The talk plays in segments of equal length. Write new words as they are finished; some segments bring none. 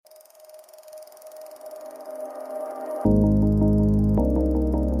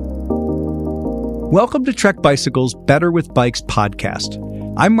Welcome to Trek Bicycle's Better with Bikes podcast.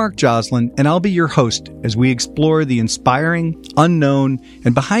 I'm Mark Joslin, and I'll be your host as we explore the inspiring, unknown,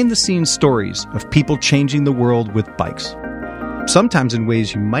 and behind-the-scenes stories of people changing the world with bikes, sometimes in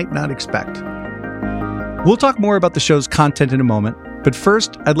ways you might not expect. We'll talk more about the show's content in a moment, but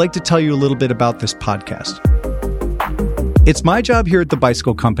first, I'd like to tell you a little bit about this podcast. It's my job here at the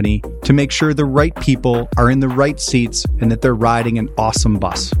Bicycle Company to make sure the right people are in the right seats and that they're riding an awesome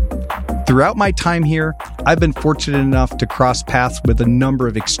bus. Throughout my time here, I've been fortunate enough to cross paths with a number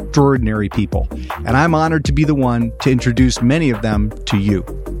of extraordinary people, and I'm honored to be the one to introduce many of them to you.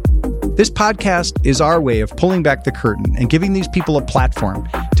 This podcast is our way of pulling back the curtain and giving these people a platform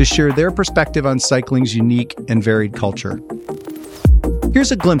to share their perspective on cycling's unique and varied culture.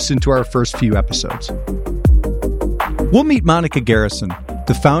 Here's a glimpse into our first few episodes. We'll meet Monica Garrison,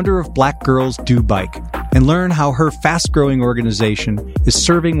 the founder of Black Girls Do Bike, and learn how her fast-growing organization is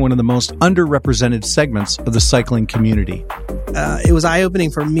serving one of the most underrepresented segments of the cycling community. It was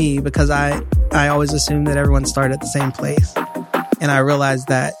eye-opening for me because I always assumed that everyone started at the same place. And I realized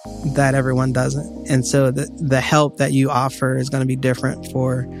that everyone doesn't. And so the help that you offer is going to be different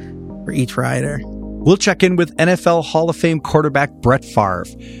for each rider. We'll check in with NFL Hall of Fame quarterback Brett Favre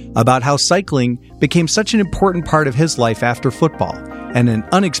about how cycling became such an important part of his life after football and an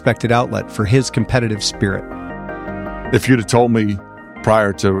unexpected outlet for his competitive spirit. If you'd have told me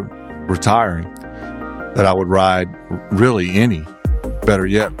prior to retiring that I would ride really any, better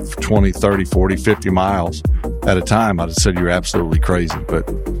yet, 20, 30, 40, 50 miles at a time, I'd have said you're absolutely crazy. But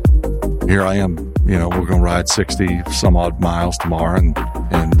here I am. You know, we're going to ride 60 some odd miles tomorrow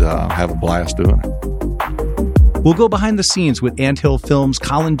and have a blast doing it. We'll go behind the scenes with Anthill Films'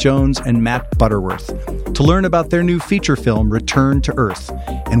 Colin Jones and Matt Butterworth to learn about their new feature film, Return to Earth,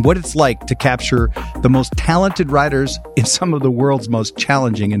 and what it's like to capture the most talented riders in some of the world's most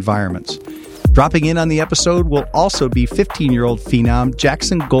challenging environments. Dropping in on the episode will also be 15-year-old phenom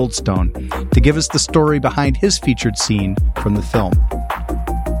Jackson Goldstone to give us the story behind his featured scene from the film.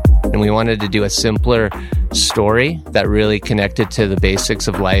 And we wanted to do a simpler story that really connected to the basics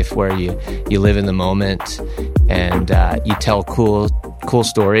of life, where you live in the moment and you tell cool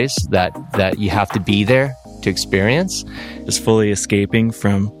stories that you have to be there to experience. Just fully escaping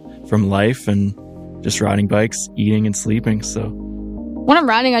from life and just riding bikes, eating and sleeping. So when I'm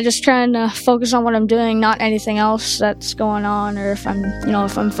riding, I just try to focus on what I'm doing, not anything else that's going on. Or if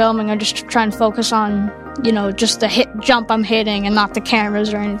I'm filming, I just try and focus on, just the jump I'm hitting and not the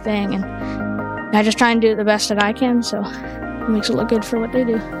cameras or anything. And I just try and do it the best that I can, so it makes it look good for what they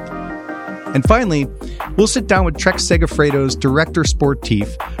do. And finally, we'll sit down with Trek Segafredo's director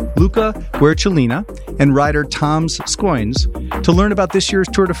sportif, Luca Guercellina, and rider Toms Scoynes to learn about this year's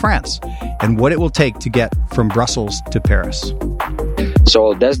Tour de France and what it will take to get from Brussels to Paris.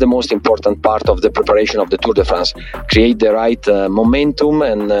 So that's the most important part of the preparation of the Tour de France. Create the right momentum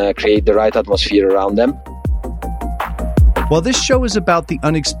and create the right atmosphere around them. While this show is about the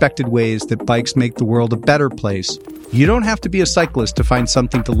unexpected ways that bikes make the world a better place, you don't have to be a cyclist to find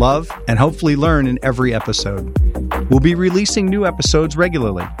something to love and hopefully learn in every episode. We'll be releasing new episodes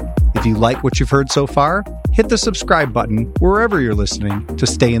regularly. If you like what you've heard so far, hit the subscribe button wherever you're listening to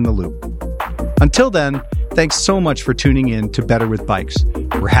stay in the loop. Until then, thanks so much for tuning in to Better with Bikes.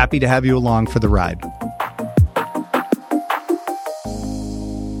 We're happy to have you along for the ride.